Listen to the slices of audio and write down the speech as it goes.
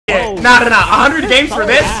Oh, no. 100 games for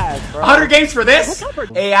this? 100 games for this?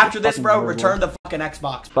 Hey, after this, bro, return the fucking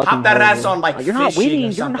Xbox. Pop that ass on like you're not fishing winning.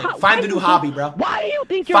 or something. Find a new hobby, bro. Why do you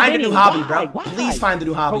think you're Find a winning? new hobby, bro. Why? Please find a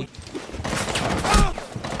new hobby.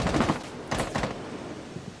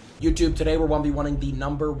 YouTube, today we're 1v1ing the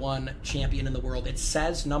 #1 champion in the world. It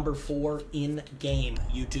says #4 in game,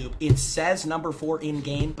 YouTube. It says #4 in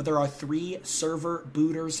game, but there are 3 server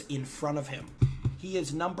booters in front of him. He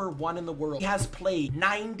is #1 in the world. He has played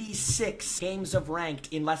 96 games of ranked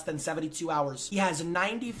in less than 72 hours. He has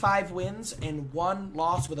 95 wins and 1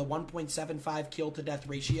 loss with a 1.75 kill to death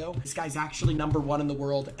ratio. This guy's actually #1 in the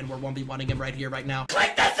world, and we're 1v1ing him right here, right now.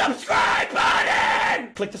 Click the subscribe button!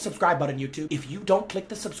 Click the subscribe button, YouTube. If you don't click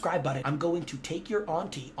the subscribe button, I'm going to take your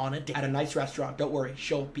auntie on a date at a nice restaurant. Don't worry,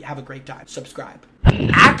 she'll have a great time. Subscribe.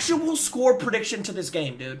 Actual score prediction to this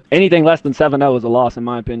game, dude. Anything less than 7-0 is a loss, in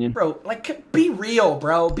my opinion. Bro, like, be real,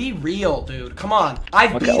 bro. Be real, dude. Come on.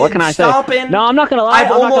 I've beaten what can I Stompin'. say? No, I'm not gonna lie.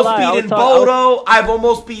 I've almost beaten Bodo. I've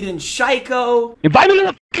almost beaten Shaiko. Invite me to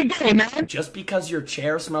the fucking game, man. Just because your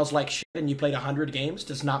chair smells like shit and you played 100 games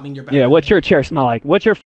does not mean you're better. Yeah, what's your chair smell like? What's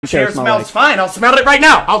your chair smell smells like? fine. I'll smell it right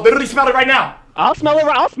now. I'll literally smell it right now. I'll smell it.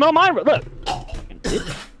 I'll smell mine. Look.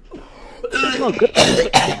 It smells good.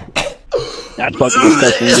 That's fucking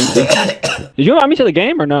disgusting. Did you invite me to the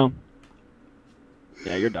game or no?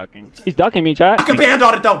 Yeah, you're ducking. He's ducking me, chat. Put a band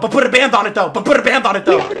on it though. But put a band on it though. But put a band on it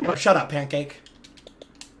though. Bro, shut up, Pancake.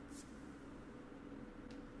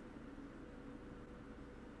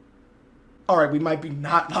 Alright, we might be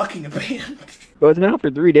not knocking a band. Bro, it's been out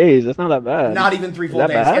for 3 days. That's not that bad. Not even 3 full days.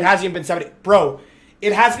 Bad? It hasn't even been 70. Bro,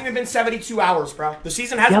 it hasn't even been 72 hours, bro. The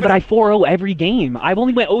season hasn't been... Yeah, but I 4-0 every game. I've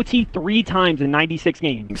only went OT 3 times in 96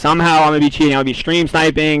 games. Somehow I'm going to be cheating. I'll be stream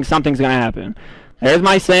sniping. Something's going to happen. There's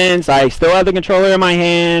my sense. I still have the controller in my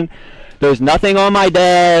hand. There's nothing on my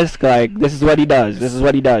desk. Like, this is what he does. This is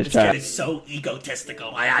what he does, chat. This kid is so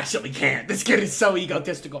egotistical. I actually can't. This kid is so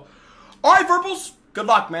egotistical. All right, Verbals. Good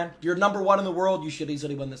luck, man. You're #1 in the world. You should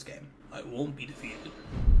easily win this game. I won't be defeated.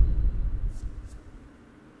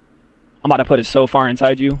 I'm about to put it so far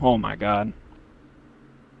inside you. Oh my god.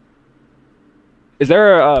 Is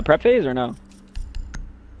there a prep phase or no?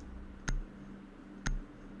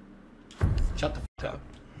 Shut the fuck up.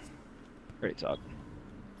 Great talk.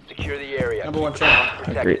 Secure the area. #1 champ.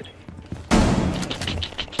 Agreed.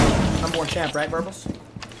 #1 champ, right, Verbals?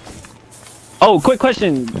 Oh, quick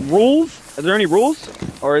question. Rules? Is there any rules?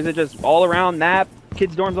 Or is it just all around nap,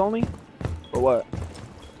 kids dorms only? Or what?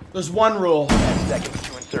 There's one rule. 10 seconds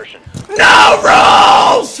to insertion. No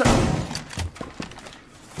rules! 5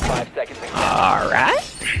 seconds.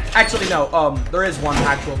 Alright. Actually, no. There is one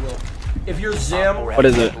actual rule. If you're Zim What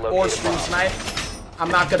is it? or stream snipe, I'm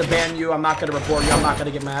not gonna ban you. I'm not gonna report you. I'm not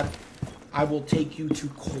gonna get mad. I will take you to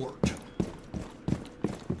court.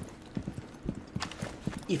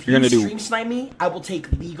 If you stream snipe me, I will take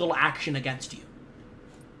legal action against you.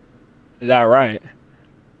 Is that right?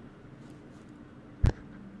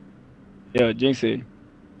 Yo, Jynxzi.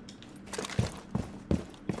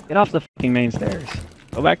 Get off the fucking main stairs.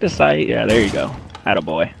 Go back to site. Yeah, there you go.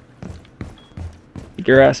 Attaboy. Get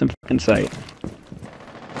your ass in fucking sight.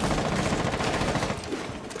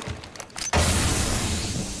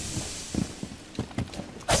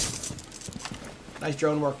 Nice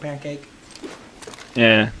drone work, Pancake.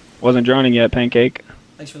 Yeah, wasn't droning yet, Pancake.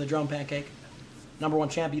 Thanks for the drone, Pancake. #1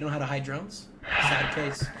 champ, you don't know how to hide drones? Sad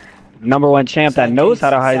case. #1 champ that knows how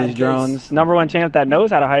to hide Sad his drones. #1 champ that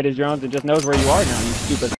knows how to hide his drones and just knows where you are now, you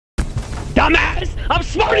stupid dumbass! I'm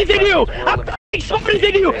smarter than you! I'm fucking smarter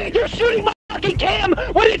than you! You're shooting my fucking cam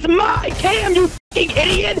when it's my cam, you fucking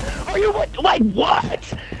idiot! Are you like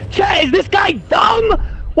what? Chad, is this guy dumb?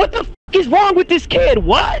 What the fuck is wrong with this kid?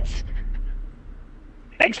 What?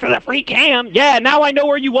 Thanks for the free cam. Yeah, now I know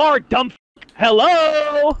where you are, dumb fuck.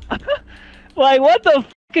 Hello? Like, what the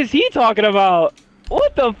fuck is he talking about?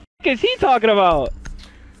 What the fuck is he talking about?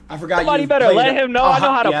 I forgot. Somebody better let him know I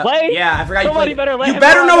know how to play. Yeah, I forgot. Somebody better let him know. You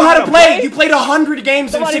better know how to play. You played 100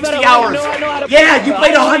 games in 60 hours. Yeah, you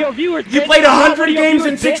played 100. You played 100 games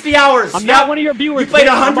in 60 hours. I'm not one of your viewers. You played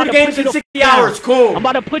 100 games in 60 hours. Cool. I'm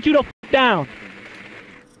about to put you the fuck down.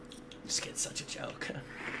 This kid's such a joke.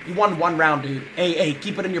 You won 1 round, dude. Hey,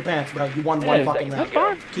 keep it in your pants, bro. You won 1 fucking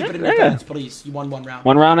round. Keep it in your pants, please. You won 1 round.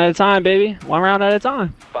 1 round at a time, baby. 1 round at a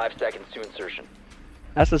time. 5 seconds to insertion.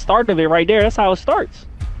 That's the start of it right there. That's how it starts.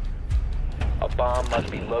 A bomb must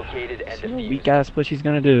be located and defused. Weak ass push he's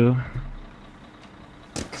gonna do.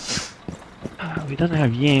 He doesn't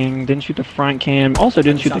have Ying. Didn't shoot the front cam. Also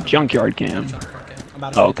didn't shoot the junkyard cam.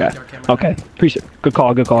 Oh, okay. Okay. Appreciate it. Good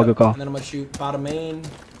call. Good call. Good call. And then I'm gonna shoot bottom main.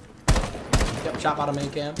 Yep, shot bottom main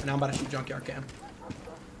cam. And now I'm about to shoot junkyard cam.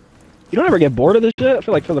 You don't ever get bored of this shit? I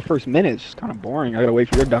feel like for the first minute, it's just kind of boring. I gotta wait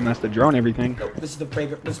for your dumbass to drone everything. This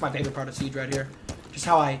is my favorite part of Siege right here. Just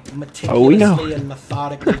how I meticulously and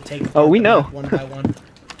methodically take Oh, we know. one by one.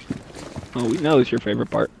 Oh, we know it's your favorite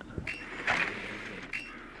part.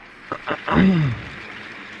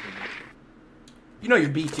 You know you're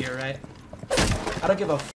B tier, right? I don't give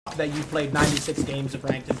a fuck that you played 96 games of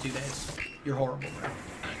ranked in 2 days. You're horrible, bro.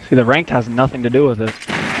 See, the ranked has nothing to do with it.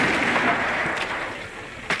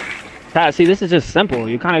 Pat, see, this is just simple.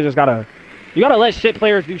 You kind of just gotta... You gotta let shit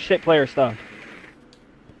players do shit player stuff.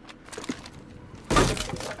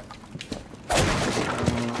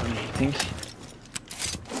 Thanks.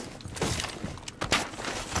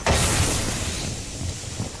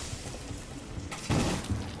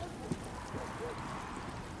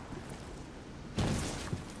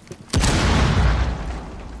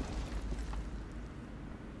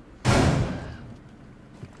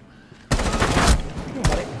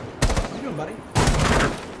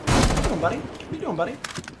 Buddy? What you doing, buddy?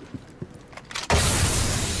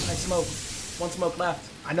 Nice smoke. One smoke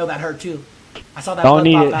left. I know that hurt too. I saw that blood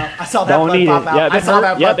pop out. I saw that blood pop out. I saw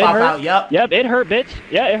that blood pop out. Yep. Yep, it hurt, bitch.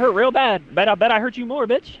 Yeah, it hurt real bad. I bet I hurt you more,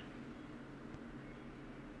 bitch.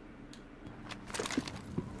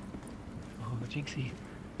 Oh, Jynxzi.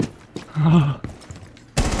 Oh.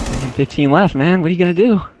 15 left, man. What are you gonna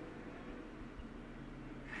do?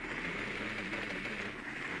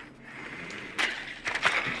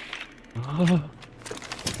 Oh.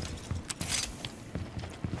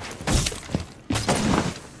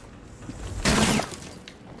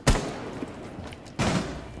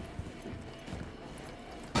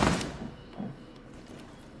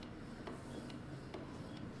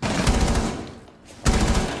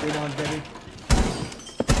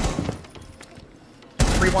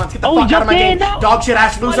 Get the fuck out of my game. Dog shit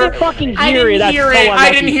ass loser. I didn't hear it.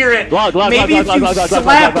 I didn't hear it. Maybe if you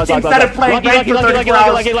slept instead of playing game for 34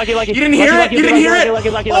 hours. You didn't hear it? You didn't hear it?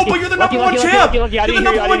 Oh, but you're the number one champ. You're the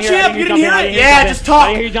number one champ. You didn't hear it? Yeah, just talk.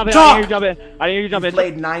 I didn't hear you jump in. You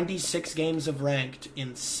played 96 games of ranked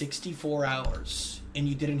in 64 hours, and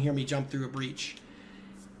you didn't hear me jump through a breach.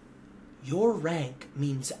 Your rank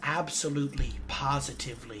means absolutely,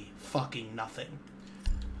 positively fucking nothing.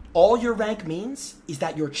 All your rank means is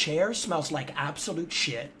that your chair smells like absolute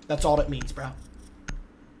shit. That's all it means, bro.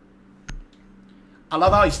 I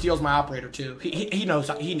love how he steals my operator too. He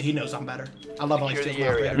knows he knows I'm better. I love how he steals my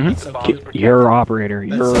operator. So you're operator.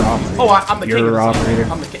 You're operator. Oh, I'm the king of this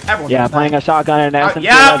game. I'm the king. Everyone yeah, playing a shotgun and that.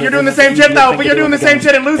 Yeah, you're doing the same shit though. But you're doing the same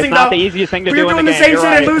shit and losing though. It's not the easiest thing to do in the game. You're doing the same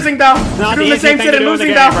shit and losing though. You're doing the same shit and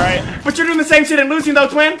losing though. But you're doing the same shit and losing though,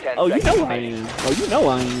 twin. Oh, you know I am. Oh, you know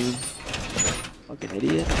I am. Fucking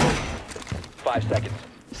idiot. 5 seconds.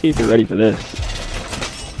 See if you're ready for this.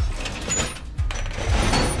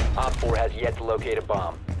 Op 4 has yet to locate a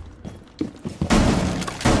bomb.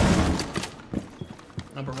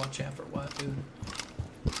 Number one champ for what, dude?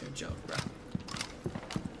 You're a joke, bro.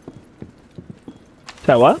 Is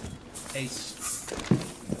that what? Ace.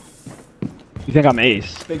 You think I'm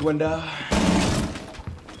ace? Big window.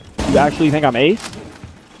 You actually think I'm ace?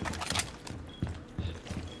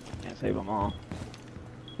 Can't save them all.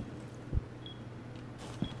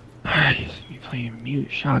 Alright, you playing mute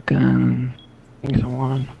shotgun. I think it's a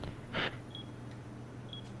one.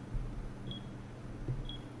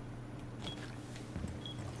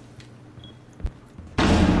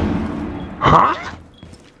 Huh?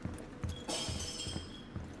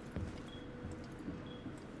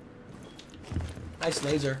 Nice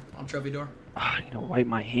laser on trophy door. Oh, I need to wipe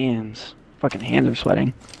my hands. Fucking hands are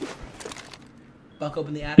sweating. Buck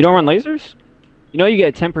open the attic. You don't run lasers? You know you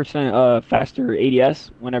get 10% faster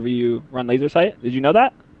ADS whenever you run laser sight? Did you know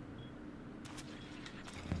that?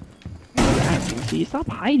 See, stop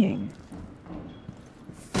hiding.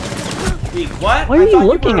 Wait, what? What are you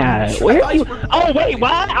looking at? Where are you? Oh, wait,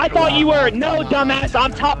 what? I thought you were... No, dumbass,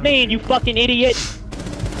 I'm top main, you fucking idiot.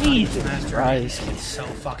 Jesus Christ. He's so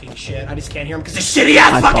fucking shit. I just can't hear him because his shitty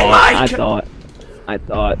ass fucking mic! I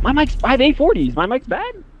thought. My mic's 5 840s. My mic's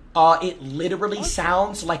bad? It literally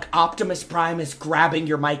sounds like Optimus Prime is grabbing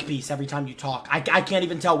your mic piece every time you talk. I can't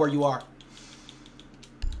even tell where you are.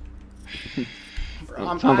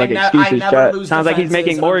 Bro, sounds like excuses, chat. Sounds like he's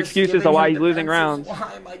making more excuses of why he's losing rounds.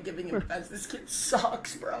 Why am I giving him defense? This kid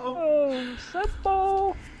sucks, bro. Oh,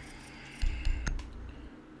 simple.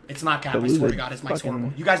 It's not cap. I swear to God, his mic's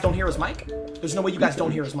horrible. You guys don't hear his mic? There's no way you guys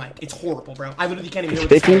don't hear his mic. It's horrible, bro. I literally can't even hear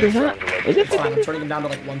what he's saying. 15%? Is it 15%? I'm turning him down to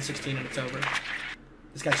like 116 and it's over.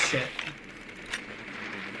 This guy's shit.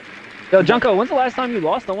 Yo, Junko, when's the last time you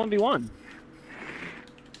lost a 1v1?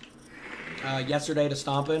 Yesterday to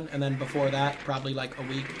Stompin', and then before that, probably like a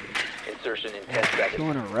week. insertion in 10 seconds.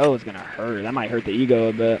 2 in a row is gonna hurt. That might hurt the ego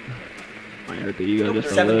a bit. Might hurt the ego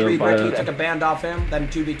just a 7-3 little Ricky, bit. took a band off him. Then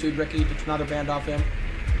 2v2 Ricky, took another band off him.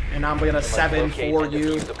 And I'm gonna 7-4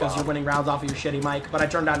 you because you're winning rounds off of your shitty mic. But I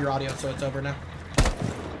turned down your audio, so it's over now.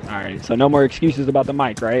 Alright, so no more excuses about the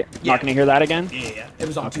mic, right? Yeah. Not gonna hear that again? Yeah. It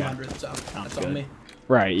was on Okay. 200, so that's good. on me.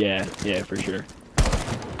 Right, yeah, for sure.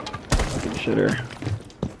 Fucking shitter.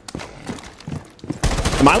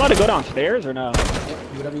 Am I allowed to go downstairs or no? Yep, do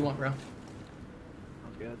whatever you want, bro. Sounds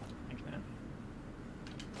good. Thanks, man.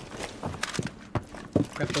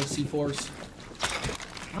 Prep those C4s.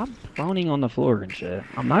 I'm proning on the floor and shit.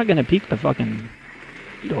 I'm not gonna peek the fucking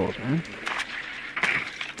holes, man.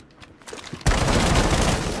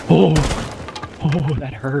 Oh,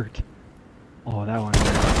 that hurt. Oh, that one hurt.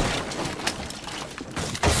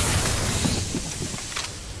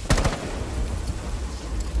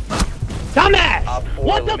 Dumbass!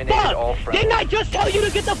 What the fuck? Didn't I just tell you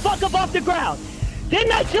to get the fuck up off the ground?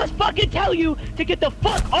 Didn't I just fucking tell you to get the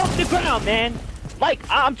fuck off the ground, man? Like,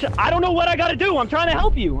 I don't know what I gotta do. I'm trying to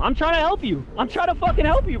help you. I'm trying to fucking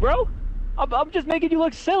help you, bro. I'm just making you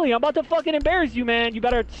look silly. I'm about to fucking embarrass you, man. You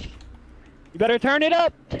better turn it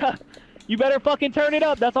up. You better fucking turn it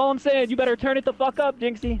up. That's all I'm saying. You better turn it the fuck up,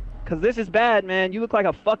 Jynxzi. Cause this is bad, man. You look like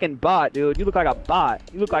a fucking bot, dude. You look like a bot.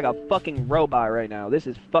 You look like a fucking robot right now. This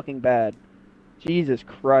is fucking bad. Jesus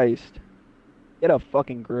Christ. Get a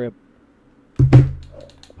fucking grip.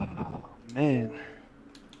 Oh, man.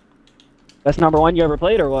 That's number 1 you ever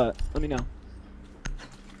played or what? Let me know.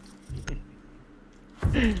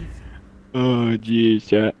 Oh, jeez,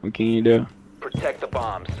 chat. What can you do? Protect the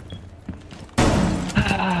bombs.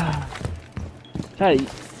 Chat,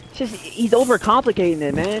 he's overcomplicating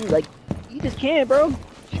it, man. Like, you just can't, bro. You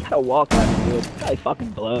just gotta walk that dude. This guy fucking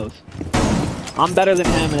blows. I'm better than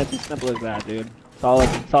him, and it's as simple as that, dude. It's all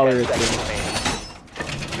there is to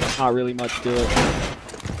it. Not really much to it.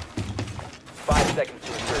 5 seconds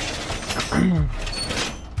to insertion.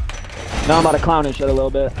 Now I'm about to clown and shit a little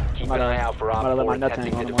bit. Keep I'm an eye out for about to let my Op 4 nuts hang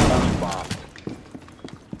attempting on to him one defuse time. bombs.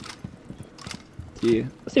 Yeah.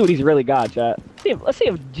 Let's see what he's really got, chat. Let's see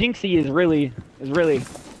if Jynxzi is really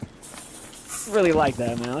like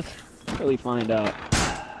that, man. Let's really find out.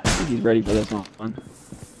 I think he's ready for this one.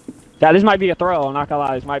 Yeah, this might be a throw. I'm not gonna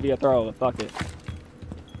lie, this might be a throw. But fuck it.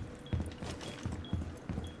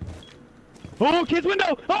 Oh, kids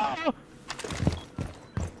window! Oh!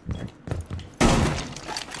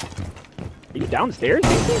 Are you downstairs,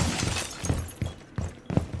 Jynxzi?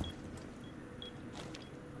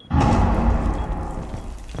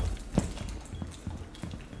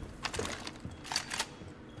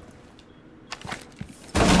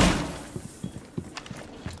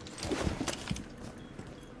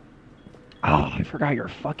 Oh, I forgot your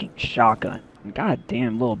fucking shotgun.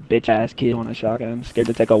 Goddamn little bitch ass kid on a shotgun. I'm scared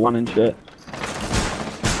to take a 1 and shit.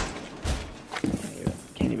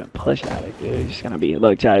 Can't even push at it, dude. He's just gonna be.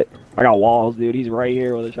 Look, chat. I got walls, dude. He's right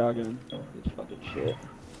here with a shotgun. This fucking shit.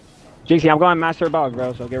 Jynxzi, I'm going master bug,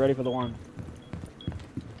 bro. So get ready for the 1.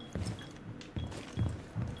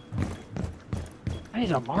 Why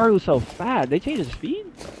is Amaru so fat? They changed his speed?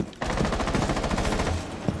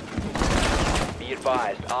 Be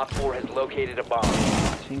advised, Op 4 has located a bomb.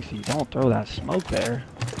 Jynxzi, don't throw that smoke there.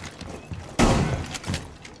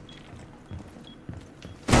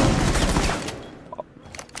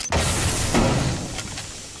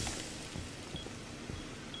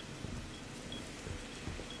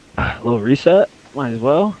 A little reset? Might as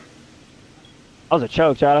well. That was a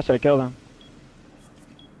choke, Chad. I should have killed him.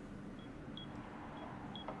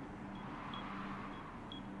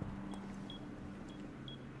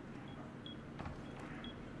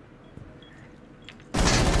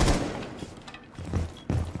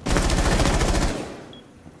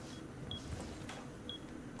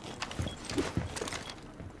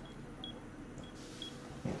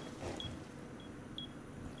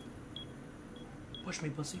 Push me,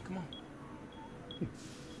 pussy. Come on.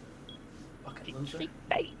 Fucking loser.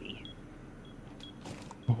 Baby.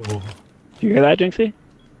 Oh. Do you hear that, Jynxzi?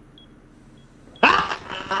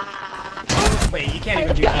 Wait, you can't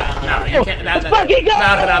even do that. No, you can't. Let's fucking go!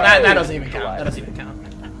 That doesn't even count. That doesn't even count.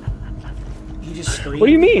 He just screamed. What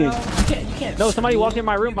do you mean? You can't. No, somebody walked in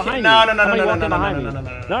my room behind you. No, No,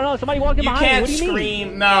 somebody walked in behind you. What do you mean? You can't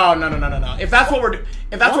scream. No. If that's what we're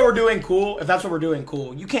doing, cool. If that's what we're doing,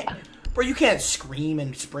 cool. You can't, bro. You can't scream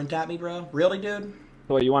and sprint at me, bro. Really, dude?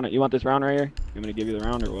 So what, you want this round right here? You want me to give you the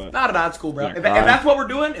round or what? No, it's cool, bro. If that's what we're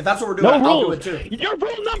doing, no I'll rules. do it too. Your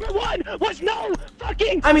rule number 1 was no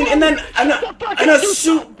fucking. I mean, and then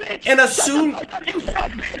assume.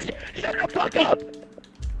 Shut the fuck up.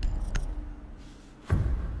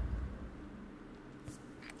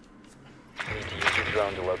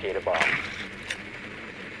 drone to locate a bomb.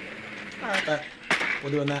 Alright, bet.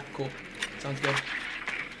 We're doing that. Cool. Sounds good.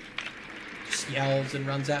 Just yells and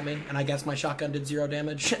runs at me, and I guess my shotgun did 0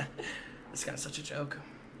 damage. This guy's such a joke.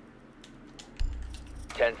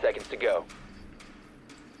 10 seconds to go.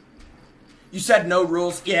 You said no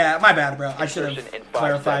rules? Yeah, my bad, bro. I should Insertion in have 5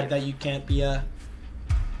 clarified seconds. that you can't be a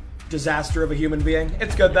disaster of a human being.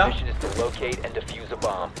 It's good, though. Mission is to locate and defuse a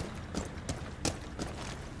bomb.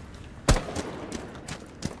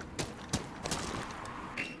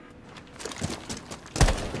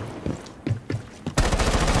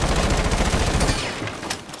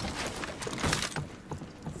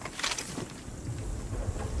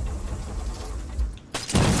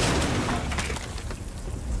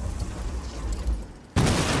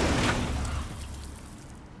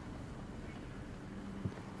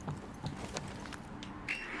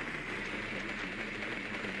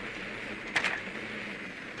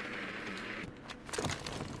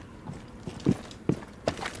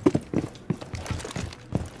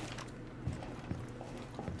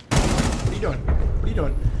 What are you doing? What are you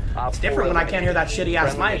doing? It's different when I can't hear that shitty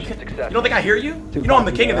ass mic. You don't think I hear you? You know I'm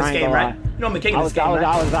the king of this game, right? You know I'm the king of this game,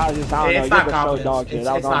 right? It's not confidence. It's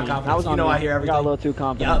not confidence. You know I hear everything. Got a little too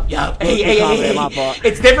confident. Yup. Hey.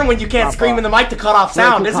 It's different when you can't scream in the mic to cut off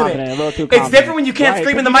sound, isn't it? It's different when you can't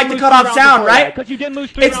scream in the mic to cut off sound, right?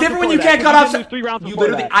 It's different when you can't cut off sound. You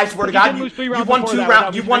literally, I swear to God, you won 2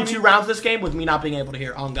 rounds. You won 2 rounds this game with me not being able to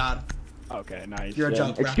hear. On God. Okay, nice. You're a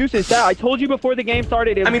joke, bro. Excuses, Dad. I told you before the game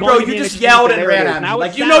started. I mean, bro, you just yelled and ran at me.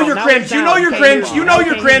 Like, you know you're cringe. You know you're cringe. You know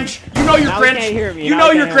you're cringe. You know you're cringe. You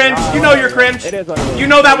know you're cringe. You know you're cringe. You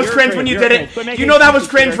know that was cringe when you did it. You know that was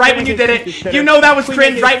cringe right when you did it. You know that was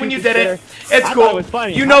cringe right when you did it. It's cool.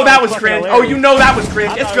 You know that was cringe. Oh, you know that was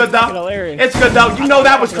cringe. It's good though. It's good though. You know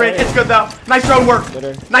that was cringe. It's good though. Nice drone work.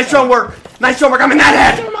 Nice drone work. Nice drone work. I'm in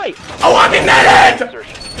that head. Oh, I'm in that head.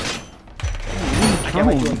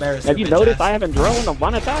 Have you noticed I haven't drone a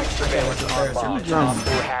one attack? Bomb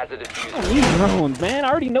hazardous I don't need drones, man. I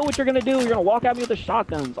already know what you're gonna do. You're gonna walk at me with the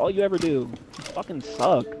shotguns. All you ever do. You fucking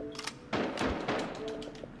suck.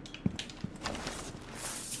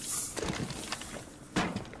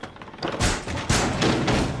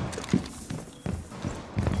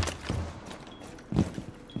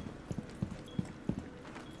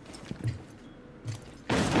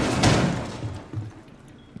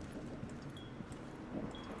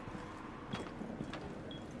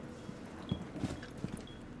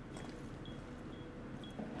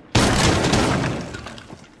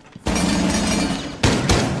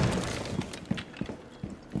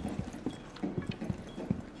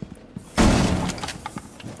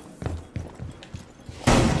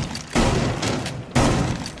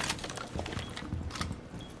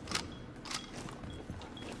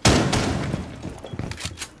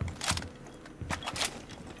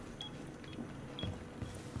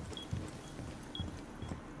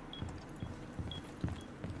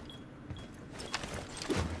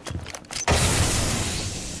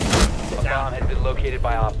 bomb has been located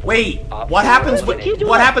by Op. Wait, what happens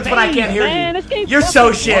when I can't hear you? You're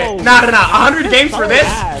so shit. Nah. 100 games for this?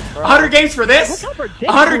 100 games for this?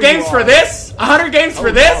 100 games for this? 100 games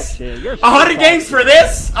for this? 100 games for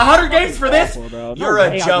this? 100 games for this? You're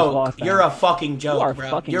a joke. You're a fucking joke,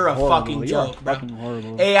 bro. You're a fucking joke, bro.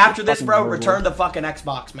 Hey, after this, bro, return the fucking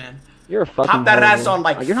Xbox, man. You're a fucking Hop that ass on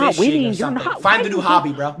like you're not fishing winning. or something. You're not. Find a new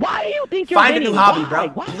hobby, bro. Why do you think you're Find a winning? new hobby, Why? bro.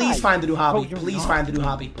 Why? Please find a new hobby. Bro, Please not. find a new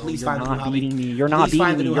hobby. Please find a new hobby. You're not Please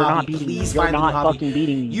find a beating new me. You're not hobby. beating me. Please You're find a new not hobby. fucking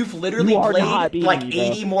beating me. You've literally You are not played beating like me, bro.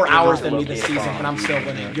 80 more hours than me this season, and I'm still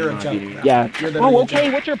winning. You're a joke, bro. Yeah. You're literally Oh, a joke.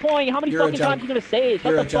 okay. What's your point? How many You're a fucking joke. times are you gonna say it?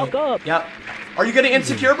 Shut You're the a joke. fuck up. Yep. Are you getting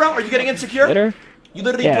insecure, bro? Are you getting insecure? Bitter? You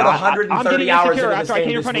literally put 130 hours into this after I came game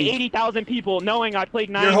in this front of week. 80,000 people knowing I played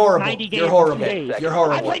You're horrible. 90 games You're horrible. in 2 days. You're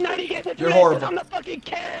horrible. I played 90 games in 2 You're days horrible. I'm the fucking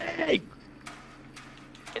king!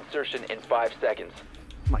 Insertion in 5 seconds.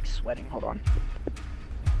 I'm like sweating. Hold on.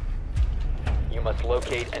 You must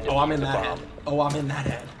locate and Oh, I'm defuse in the that bomb. head. Oh, I'm in that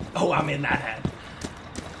head. Oh, I'm in that head.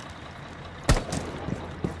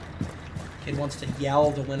 Kid wants to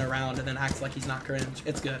yell to win a round and then acts like he's not cringe.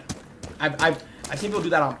 It's good. I've seen people do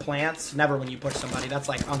that on plants. Never when you push somebody. That's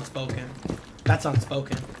like unspoken. That's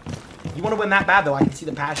unspoken. You want to win that bad though. I can see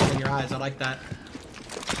the passion in your eyes. I like that.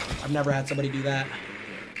 I've never had somebody do that.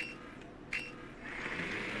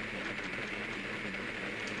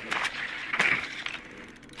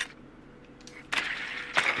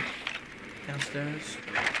 Downstairs.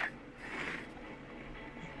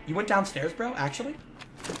 You went downstairs, bro? Actually?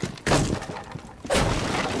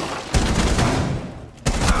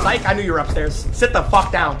 Psych, I knew you were upstairs. Sit the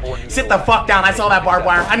fuck down. Sit the fuck down. I saw that barbed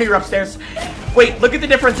wire. I knew you were upstairs. Wait, look at the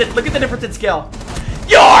difference. Look at the difference in skill.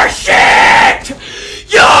 Your shit!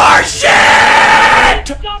 Your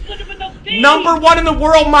shit! Number one in the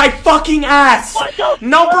world, my fucking ass!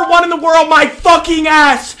 Number one in the world, my fucking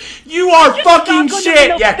ass! You are fucking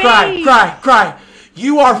shit! Yeah, cry, cry, cry.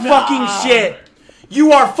 You are fucking shit.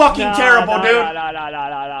 You are fucking terrible, dude.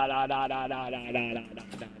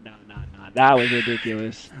 That was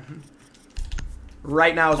ridiculous.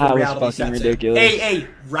 Right now is when reality sets ridiculous. in. Hey,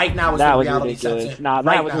 right now is when reality sets in. Nah,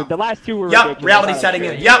 that was the last two were Yep, ridiculous. reality setting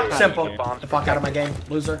in. Yep, simple. The fuck out of my game,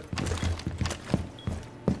 loser.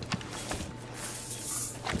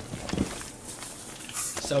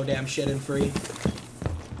 So damn shit and free.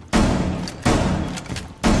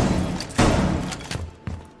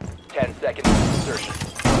 Seconds insertion.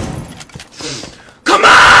 Come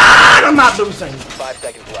on! I'm not losing. 5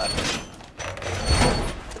 seconds left.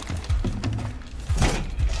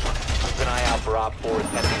 Keep an eye out for Op 4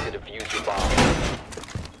 attempting to defuse your bomb.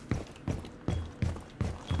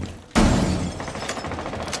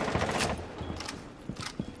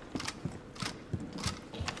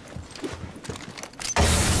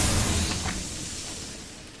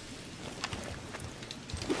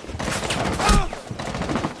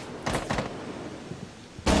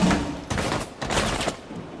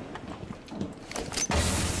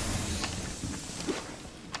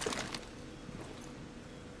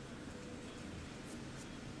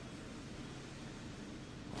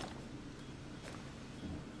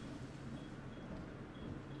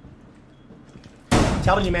 I'm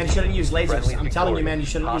telling you, man, you shouldn't use lasers. I'm telling you, man, you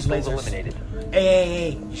shouldn't use lasers.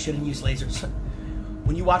 Hey, you shouldn't use lasers.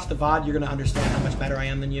 When you watch the VOD, you're gonna understand how much better I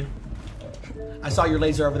am than you. I saw your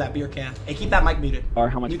laser over that beer can. Hey, keep that mic muted. Or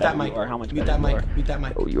how much mute better that mic. you are, how much mute better that you mic. are. Mute that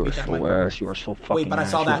mic. Oh, you are mute that so mic. ass. You are so fucking Wait, but I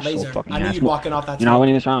saw that laser. So I knew you'd walk in off that. You're not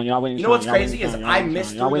winning this round. You're not winning this round. round. You know what's crazy is I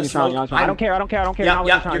missed through the smoke. I don't care. I don't care. I don't care.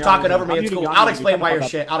 Yeah, you're talking over me. It's cool. I'll explain why you're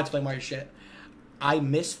shit. I'll explain why you're shit. I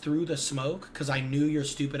missed through the smoke because I knew your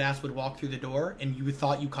stupid ass would walk through the door and you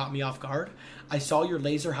thought you caught me off guard. I saw your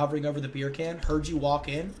laser hovering over the beer can, heard you walk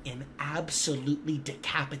in, and absolutely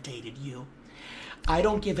decapitated you. I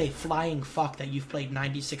don't give a flying fuck that you've played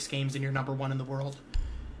 96 games and you're number one in the world.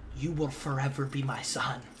 You will forever be my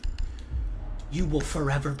son. You will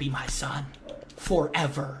forever be my son.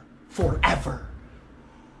 Forever. Forever.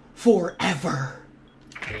 Forever.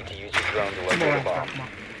 You need to use your drone to locate a bomb. Come on.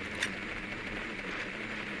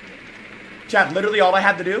 Chat, literally all I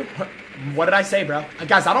had to do, what did I say, bro?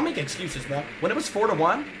 Guys, I don't make excuses, bro. When it was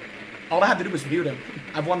 4-1, all I had to do was mute him.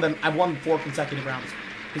 I've won 4 consecutive rounds.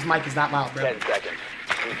 His mic is not loud, bro. 10 seconds.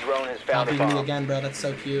 Your drone has found a Copying bomb. me again, bro. That's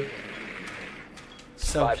so cute.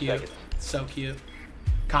 So 5 cute. seconds. So cute.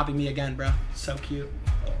 Copy me again, bro. So cute.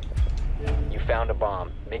 You found a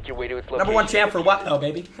bomb. Make your way to its location. Number one champ for what, though,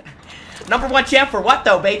 baby? Number one champ for what,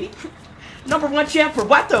 though, baby? Number one champ for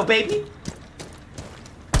what, though, baby?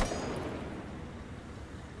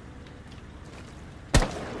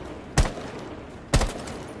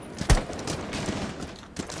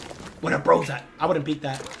 What a bro's at. I wouldn't beat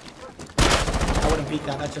that. I wouldn't beat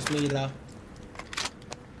that. That's just me, though.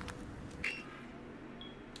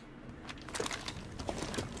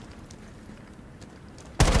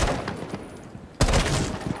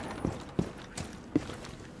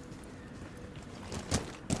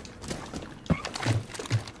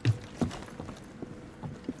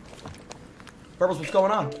 Burbles, what's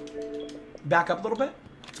going on? Back up a little bit?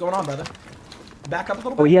 What's going on, brother? Back up a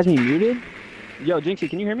little bit? Oh, he has me muted? Yo, Jynxzi,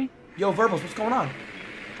 can you hear me? Yo, Verbals, what's going on?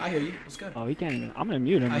 I hear you. What's good? Oh, he can't even. I'm gonna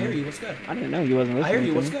mute him. I hear you. What's good? I didn't know he wasn't listening. I hear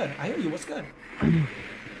you. to What's me. good? I hear you. What's good?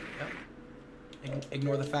 Yep.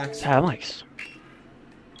 Ignore the facts. Yeah, I'm like.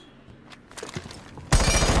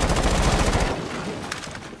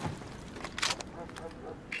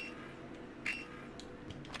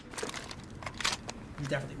 He's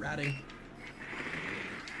definitely ratting.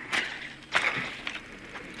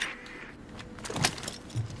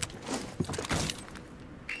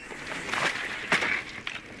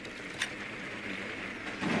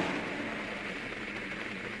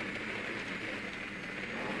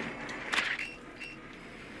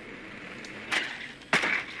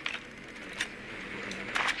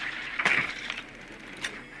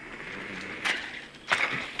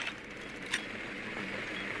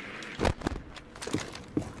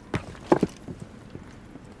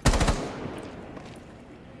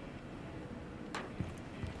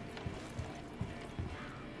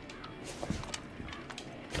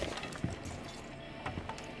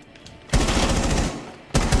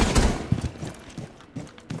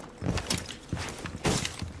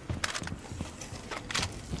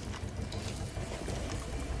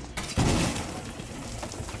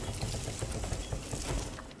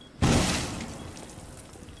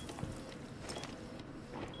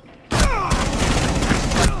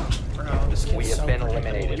 so been predictable.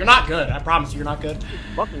 eliminated. You're not good. I promise you, you're not good.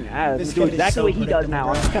 Fucking ass. This Do kid is exactly so what he does now.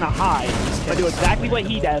 I'm predictable, just gonna hide. I'm gonna do exactly what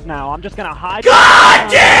he does now. I'm just gonna hide.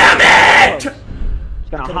 God damn it!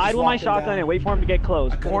 Just gonna hide with my shotgun and wait for him to get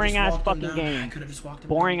close. Boring ass fucking I game. could have just walked him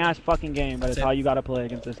Boring down. ass fucking game, but it's it. how you gotta play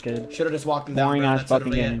against this kid. Should have just walked him down. Boring Bro. ass That's fucking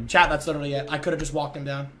literally game. it. Chat, that's literally it. I could have just walked him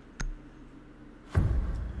down.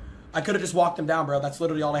 I could have just walked him down, bro. That's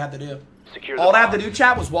literally all I had to do. All I had to do,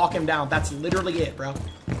 chat, was walk him down. That's literally it, bro.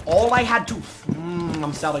 All I had to.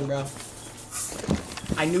 I'm selling, bro.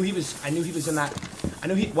 I knew he was in that.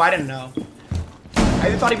 Well, I didn't know. I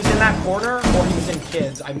either thought he was in that corner or he was in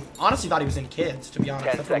kids. I honestly thought he was in kids, to be honest.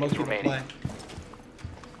 10 That's where most seconds people remaining.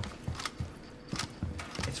 play.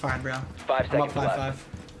 It's fine, bro. 5 I'm up seconds left.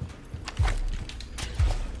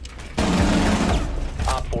 5-5.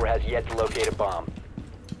 Op 4 has yet to locate a bomb.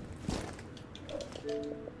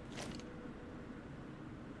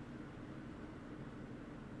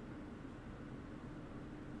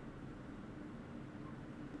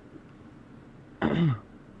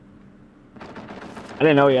 I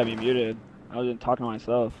didn't know he had me muted. I was just talking to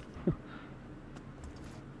myself.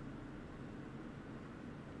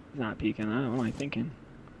 He's not peeking. What am I thinking?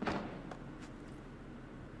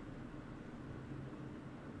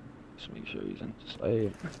 Just make sure he's in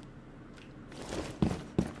sight.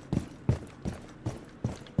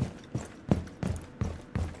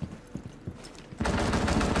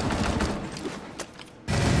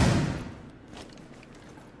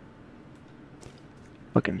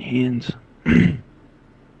 Fucking hands.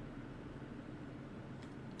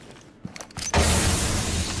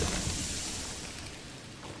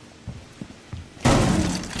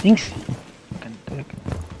 Thanks. Fucking dick.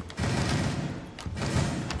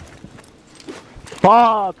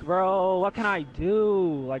 Fuck, bro. What can I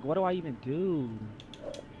do? Like, what do I even do?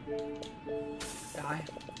 Die.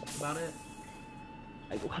 That's about it.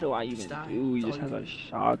 Like, what do I even die. do? He That's just all has you a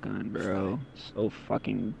shotgun, bro. So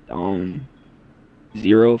fucking dumb.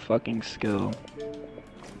 Zero fucking skill.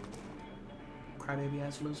 Crybaby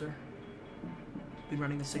ass loser. Been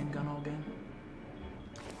running the same gun all game.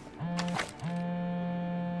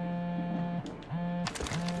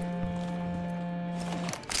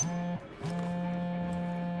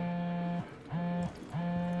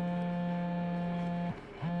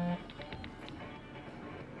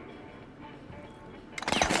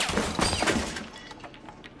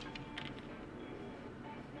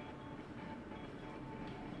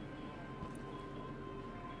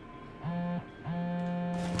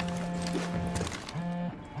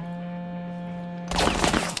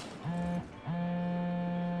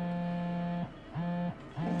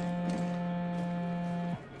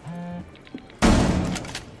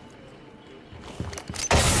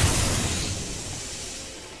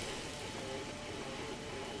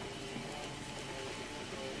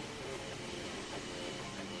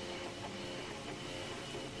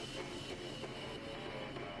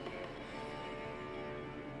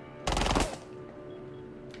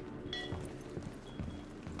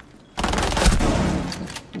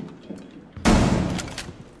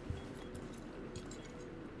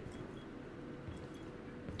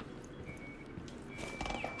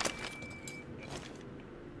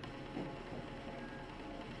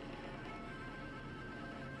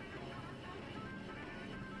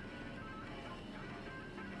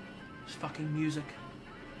 It's fucking music.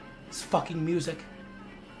 It's fucking music.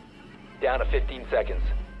 Down to 15 seconds.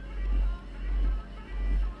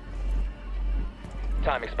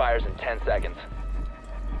 Time expires in 10 seconds.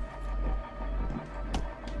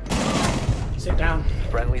 Sit down.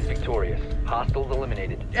 Friendly's victorious. Hostiles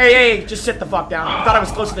eliminated. Hey, just sit the fuck down. You thought I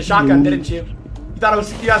was close to the shotgun, didn't you? You thought I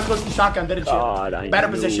was close to the shotgun, didn't you? God, I better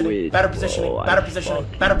knew positioning, it, better bro. positioning, I better positioning,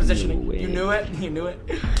 fucking better positioning. knew it. You knew it. You knew it.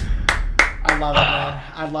 I love it, man.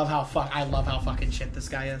 I love how fucking shit this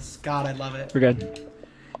guy is. God, I love it. We're good.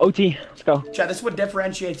 OT, let's go. Chad, this is what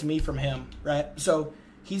differentiates me from him, right? So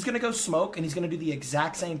he's gonna go smoke, and he's gonna do the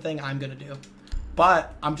exact same thing I'm gonna do,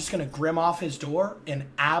 but I'm just gonna grim off his door and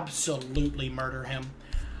absolutely murder him.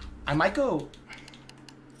 I could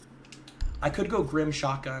go grim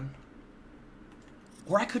shotgun,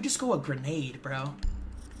 or I could just go a grenade, bro.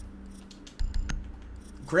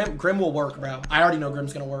 Grim will work, bro. I already know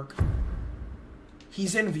Grim's gonna work.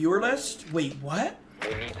 He's in viewer list. Wait, what?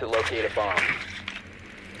 We need to locate a bomb.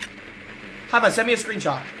 How about send me a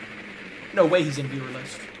screenshot? No way he's in viewer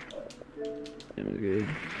list. That was good.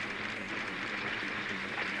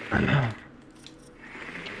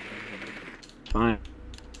 Fine.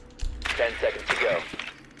 10 seconds to go.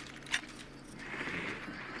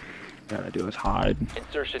 Gotta do is hide.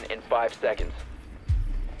 Insertion in 5 seconds.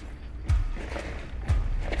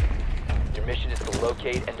 Your mission is to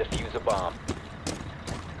locate and defuse a bomb.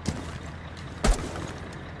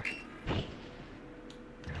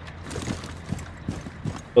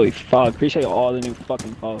 Holy fuck, appreciate all the new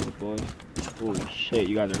fucking followers, boys. Holy shit,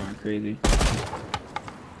 you guys are going crazy.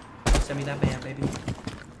 Send me that band, baby.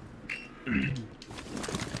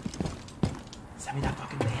 Send me that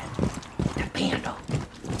fucking band. That bando.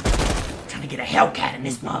 I'm trying to get a Hellcat in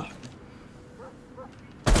this mug.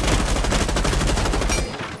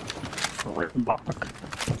 What the fuck?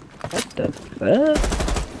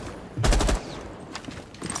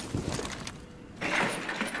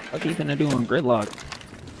 What are you gonna do on Gridlock?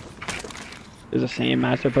 Is the same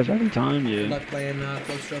master push every time? Yeah. Good luck playing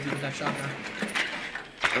close trophy with that shotgun.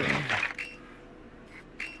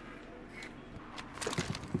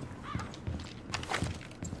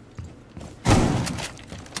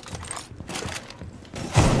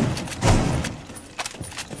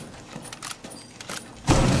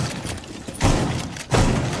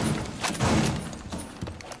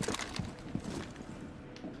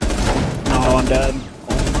 Oh, I'm dead.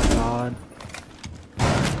 Oh my god.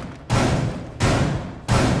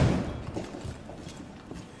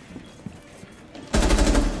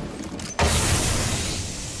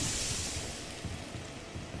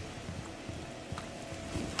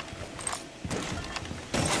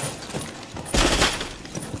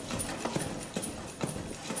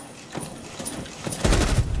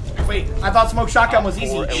 Wait, I thought smoke shotgun was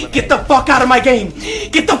easy. Get the fuck out of my game!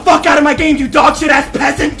 Get the fuck out of my game, you dog shit ass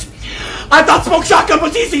peasant! I thought smoke shotgun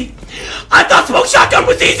was easy! I thought smoke shotgun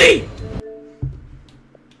was easy!